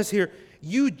 It says here,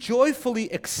 you joyfully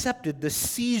accepted the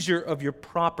seizure of your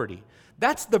property.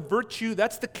 That's the virtue,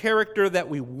 that's the character that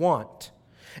we want.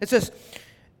 It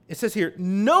says here,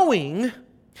 knowing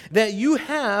that you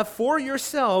have for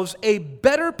yourselves a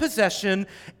better possession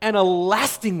and a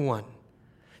lasting one.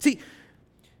 See,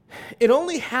 it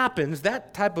only happens,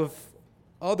 that type of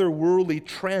otherworldly,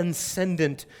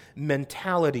 transcendent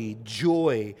mentality,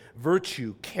 joy,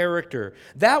 virtue, character,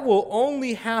 that will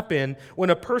only happen when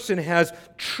a person has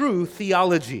true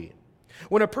theology.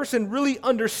 When a person really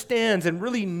understands and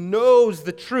really knows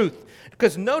the truth.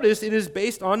 Because notice, it is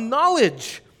based on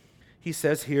knowledge. He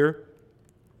says here,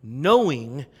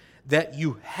 knowing that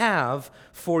you have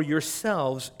for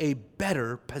yourselves a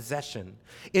better possession.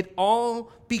 It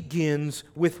all begins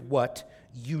with what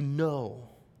you know.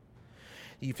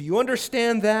 If you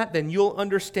understand that, then you'll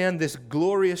understand this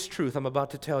glorious truth I'm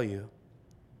about to tell you.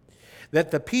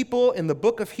 That the people in the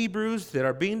book of Hebrews that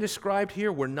are being described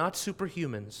here were not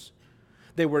superhumans.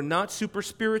 They were not super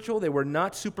spiritual. They were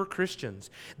not super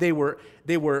Christians. They were,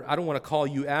 I don't want to call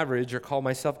you average or call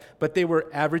myself, but they were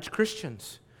average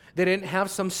Christians. They didn't have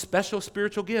some special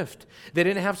spiritual gift. They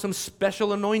didn't have some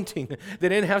special anointing. They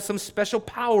didn't have some special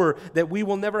power that we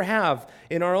will never have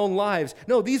in our own lives.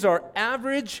 No, these are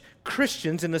average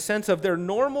Christians in the sense of they're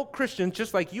normal Christians,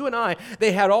 just like you and I.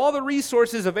 They had all the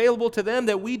resources available to them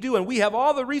that we do, and we have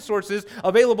all the resources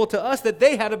available to us that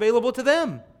they had available to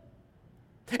them.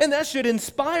 And that should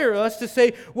inspire us to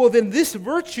say, well, then this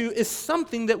virtue is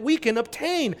something that we can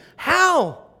obtain.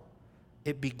 How?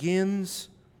 It begins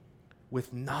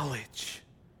with knowledge.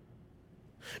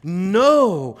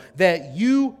 Know that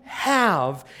you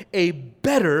have a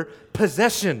better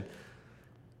possession.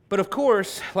 But of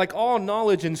course, like all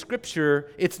knowledge in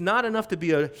Scripture, it's not enough to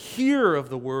be a hearer of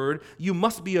the Word. You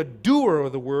must be a doer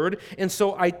of the Word. And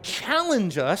so I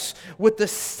challenge us with the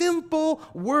simple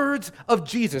words of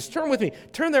Jesus.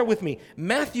 Turn there with me.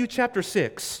 Matthew chapter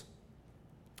 6.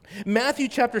 Matthew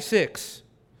chapter 6.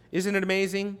 Isn't it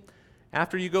amazing?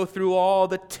 After you go through all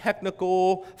the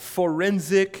technical,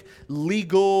 forensic,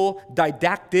 legal,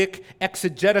 didactic,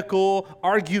 exegetical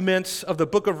arguments of the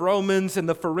book of Romans and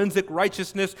the forensic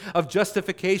righteousness of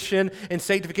justification and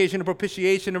sanctification and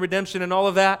propitiation and redemption and all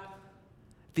of that,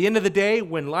 at the end of the day,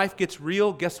 when life gets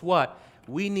real, guess what?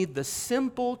 We need the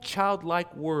simple,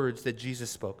 childlike words that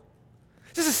Jesus spoke.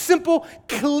 Just a simple,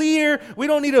 clear, we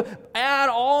don't need to add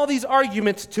all these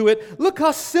arguments to it. Look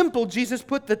how simple Jesus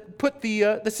put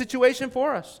the situation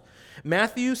for us.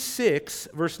 Matthew 6,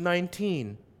 verse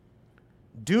 19.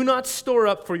 Do not store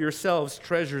up for yourselves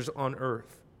treasures on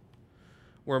earth,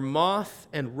 where moth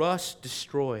and rust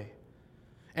destroy,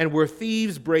 and where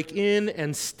thieves break in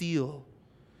and steal.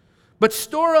 But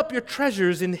store up your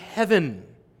treasures in heaven,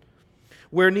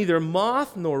 where neither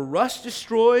moth nor rust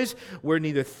destroys, where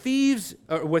thieves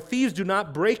do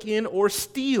not break in or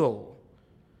steal.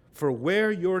 For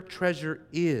where your treasure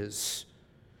is,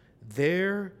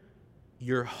 there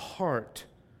your heart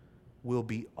will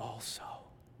be also.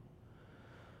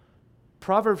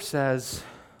 Proverbs says,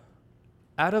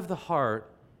 out of the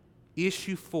heart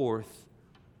issue forth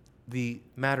the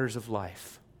matters of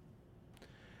life.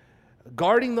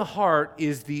 Guarding the heart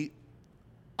is the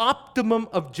optimum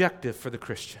objective for the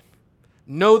Christian.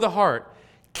 Know the heart.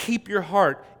 Keep your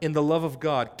heart in the love of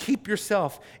God. Keep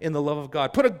yourself in the love of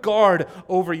God. Put a guard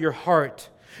over your heart.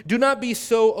 Do not be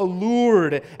so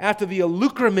allured after the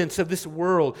allurements of this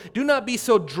world. Do not be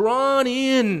so drawn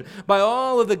in by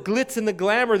all of the glitz and the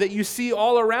glamour that you see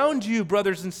all around you,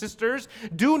 brothers and sisters.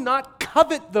 Do not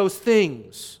covet those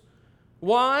things.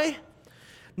 Why?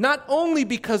 Not only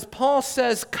because Paul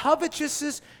says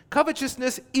covetousness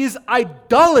is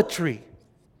idolatry,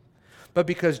 but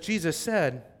because Jesus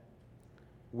said,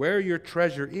 where your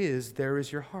treasure is, there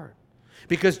is your heart.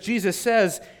 Because Jesus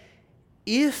says,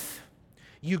 if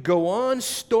you go on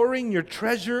storing your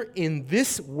treasure in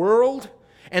this world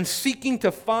and seeking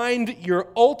to find your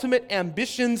ultimate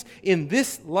ambitions in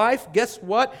this life, guess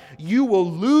what? You will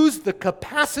lose the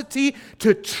capacity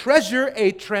to treasure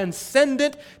a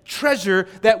transcendent treasure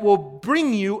that will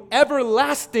bring you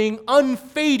everlasting,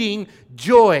 unfading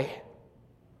joy.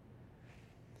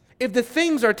 If the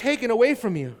things are taken away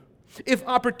from you, if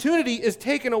opportunity is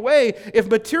taken away, if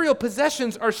material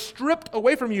possessions are stripped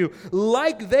away from you,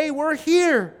 like they were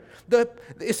here,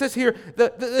 it says here,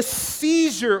 the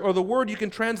seizure, or the word you can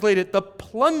translate it, the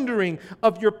plundering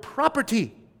of your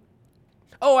property.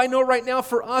 Oh, I know right now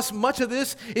for us, much of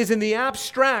this is in the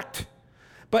abstract.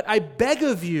 But I beg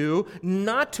of you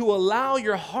not to allow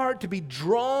your heart to be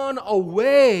drawn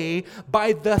away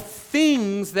by the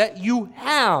things that you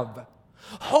have.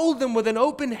 Hold them with an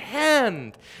open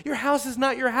hand. Your house is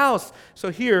not your house.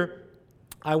 So here,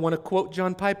 I want to quote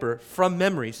John Piper from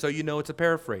memory, so you know it's a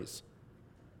paraphrase.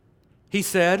 He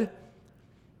said,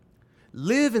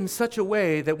 live in such a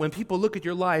way that when people look at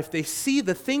your life, they see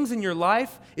the things in your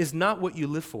life is not what you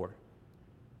live for.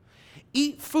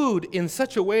 Eat food in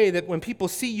such a way that when people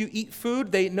see you eat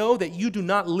food, they know that you do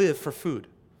not live for food.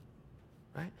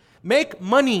 Right? Make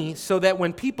money so that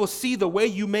when people see the way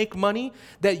you make money,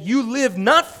 that you live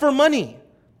not for money,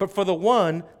 but for the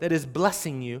one that is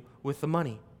blessing you with the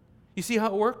money. You see how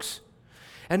it works?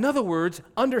 In other words,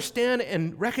 understand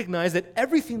and recognize that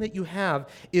everything that you have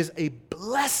is a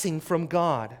blessing from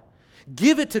God.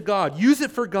 Give it to God. Use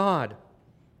it for God.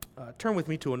 Turn with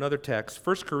me to another text,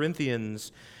 1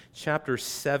 Corinthians chapter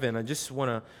 7. I just want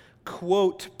to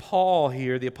quote Paul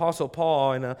here, the Apostle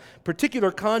Paul, in a particular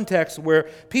context where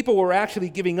people were actually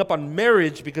giving up on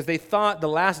marriage because they thought the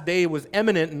last day was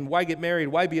imminent, and why get married?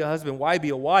 Why be a husband? Why be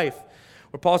a wife?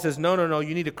 Where Paul says, no,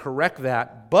 you need to correct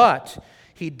that. But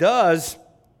he does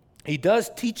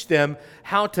teach them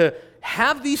how to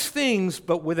have these things,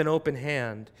 but with an open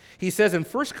hand. He says in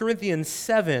 1 Corinthians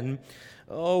 7,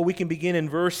 we can begin in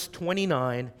verse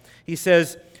 29. He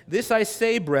says, this I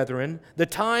say, brethren, the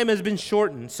time has been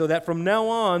shortened, so that from now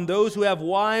on those who have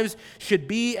wives should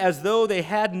be as though they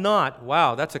had not.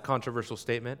 Wow, that's a controversial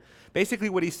statement. Basically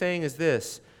what he's saying is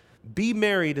this: be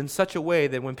married in such a way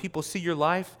that when people see your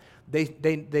life,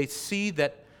 they see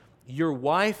that your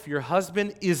wife, your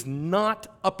husband, is not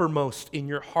uppermost in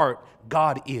your heart.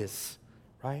 God is,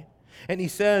 right? And he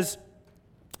says,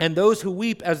 and those who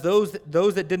weep as those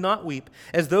that did not weep,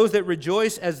 as those that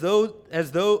rejoice as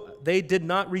though they did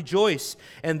not rejoice,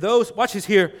 and those, watch this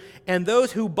here, and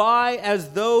those who buy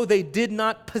as though they did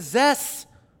not possess,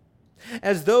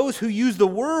 as those who use the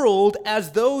world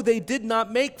as though they did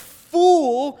not make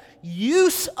full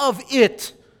use of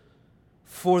it.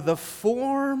 For the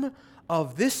form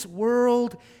of this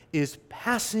world is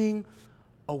passing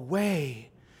away.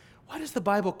 Why does the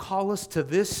Bible call us to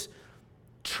this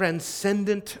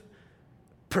transcendent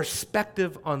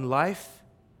perspective on life?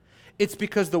 It's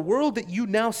because the world that you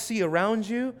now see around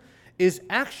you is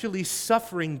actually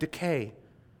suffering decay.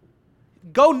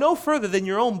 Go no further than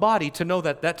your own body to know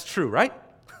that that's true, right?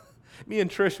 Me and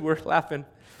Trish were laughing.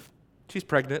 She's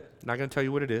pregnant. Not going to tell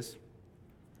you what it is.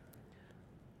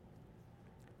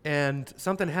 And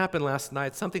something happened last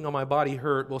night. Something on my body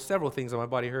hurt. Well, several things on my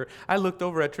body hurt. I looked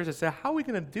over at Trish and said, how are we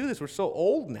going to do this? We're so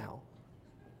old now.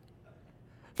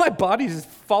 My body's just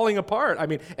falling apart. I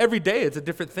mean, every day it's a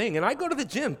different thing. And I go to the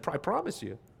gym, I promise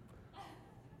you.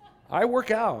 I work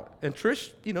out. And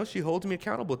Trish, she holds me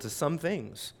accountable to some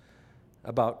things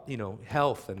about,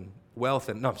 health and wealth.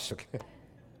 And no, I'm just joking.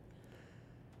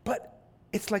 But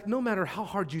it's like no matter how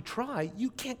hard you try,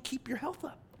 you can't keep your health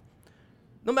up.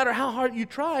 No matter how hard you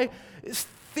try,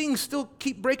 things still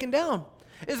keep breaking down.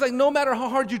 It's like no matter how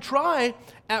hard you try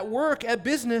at work, at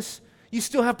business, you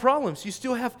still have problems. You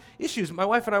still have issues. My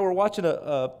wife and I were watching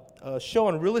a show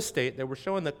on real estate. They were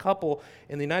showing the couple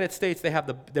in the United States.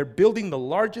 They're building the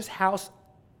largest house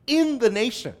in the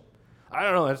nation. I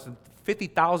don't know, it's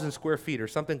 50,000 square feet or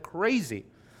something crazy.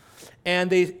 And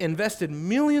they invested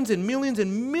millions and millions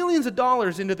and millions of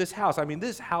dollars into this house. I mean,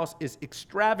 this house is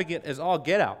extravagant as all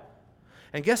get out.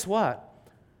 And guess what?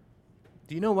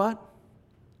 Do you know what?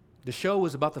 The show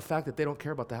was about the fact that they don't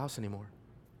care about the house anymore.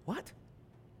 What?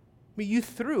 I mean, you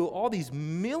threw all these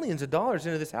millions of dollars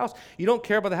into this house. You don't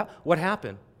care about the house. What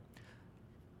happened?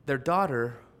 Their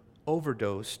daughter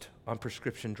overdosed on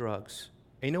prescription drugs.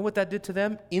 And you know what that did to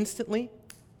them instantly?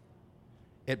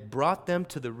 It brought them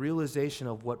to the realization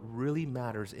of what really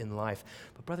matters in life.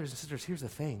 But brothers and sisters, here's the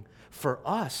thing. For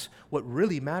us, what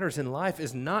really matters in life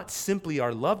is not simply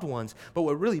our loved ones, but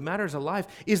what really matters in life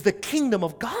is the kingdom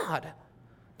of God.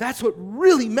 That's what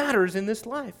really matters in this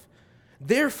life.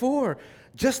 Therefore,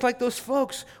 Just like those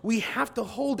folks, we have to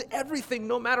hold everything,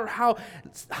 no matter how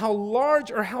large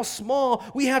or how small.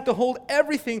 We have to hold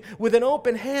everything with an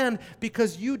open hand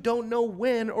because you don't know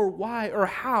when or why or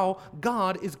how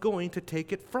God is going to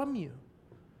take it from you.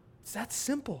 It's that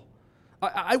simple.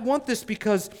 I want this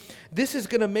because this is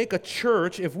going to make a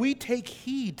church, if we take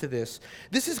heed to this,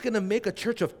 this is going to make a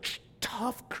church of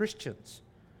tough Christians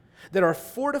that are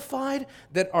fortified,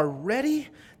 that are ready,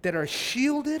 that are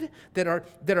shielded, that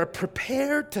are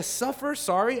prepared to suffer.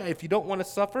 Sorry if you don't want to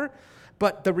suffer,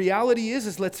 but the reality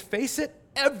is let's face it,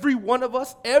 every one of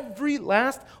us, every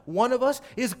last one of us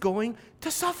is going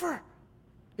to suffer.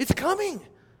 It's coming.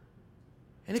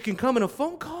 And it can come in a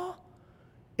phone call.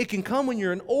 It can come when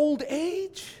you're in old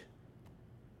age.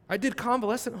 I did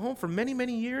convalescent home for many,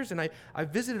 many years, and I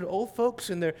visited old folks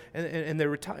in their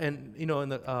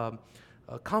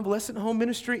convalescent home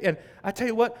ministry, and I tell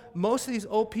you what, most of these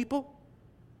old people,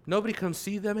 nobody comes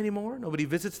see them anymore. Nobody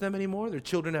visits them anymore. Their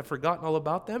children have forgotten all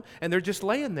about them, and they're just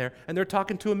laying there, and they're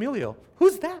talking to Emilio.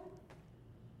 Who's that?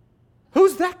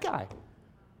 Who's that guy?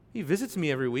 He visits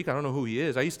me every week. I don't know who he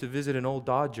is. I used to visit an old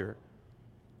Dodger.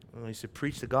 I used to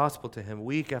preach the gospel to him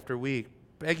week after week,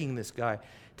 begging this guy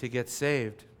to get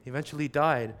saved. He eventually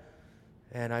died,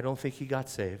 and I don't think he got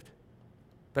saved.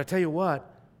 But I tell you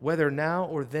what, whether now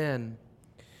or then,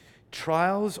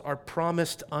 trials are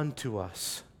promised unto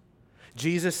us.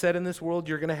 Jesus said in this world,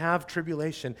 you're going to have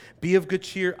tribulation. Be of good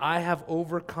cheer. I have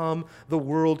overcome the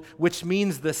world, which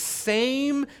means the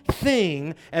same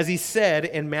thing as he said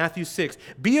in Matthew 6.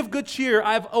 Be of good cheer.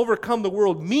 I've overcome the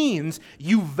world means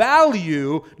you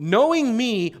value knowing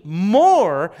me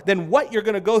more than what you're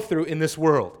going to go through in this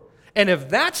world. And if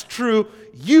that's true,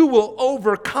 you will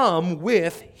overcome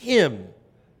with him.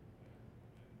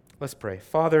 Let's pray.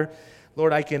 Father,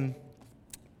 Lord, I can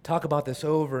talk about this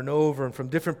over and over and from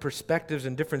different perspectives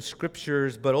and different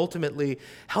scriptures, but ultimately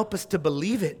help us to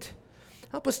believe it.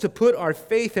 Help us to put our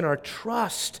faith and our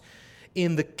trust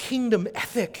in the kingdom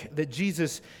ethic that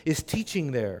Jesus is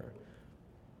teaching there.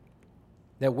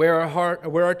 That where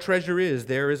our treasure is,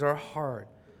 there is our heart.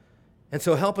 And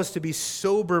so help us to be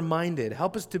sober-minded.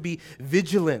 Help us to be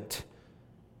vigilant.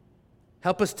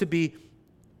 Help us to be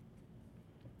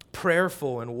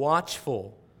prayerful and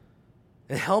watchful.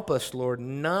 And help us, Lord,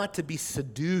 not to be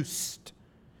seduced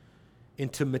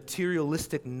into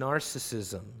materialistic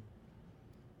narcissism.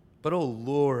 But, oh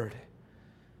Lord,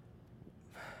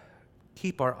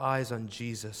 keep our eyes on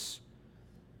Jesus.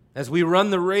 As we run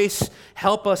the race,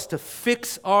 help us to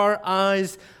fix our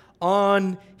eyes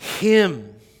on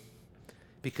him,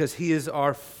 because he is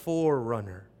our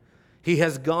forerunner. He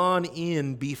has gone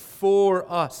in before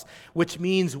us, which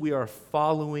means we are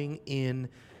following in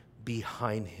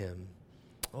behind him.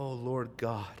 Oh, Lord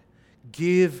God,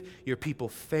 give your people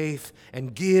faith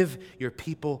and give your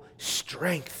people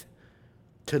strength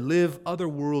to live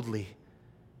otherworldly,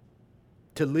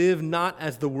 to live not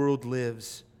as the world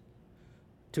lives,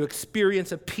 to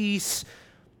experience a peace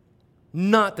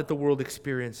not that the world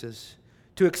experiences,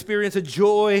 to experience a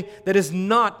joy that is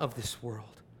not of this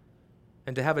world,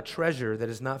 and to have a treasure that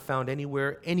is not found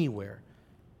anywhere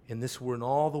in this world, in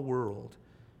all the world,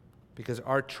 because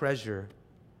our treasure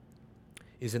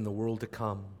is in the world to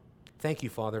come. Thank you,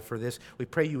 Father, for this. We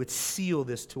pray you would seal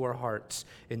this to our hearts.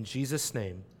 In Jesus'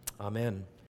 name, amen.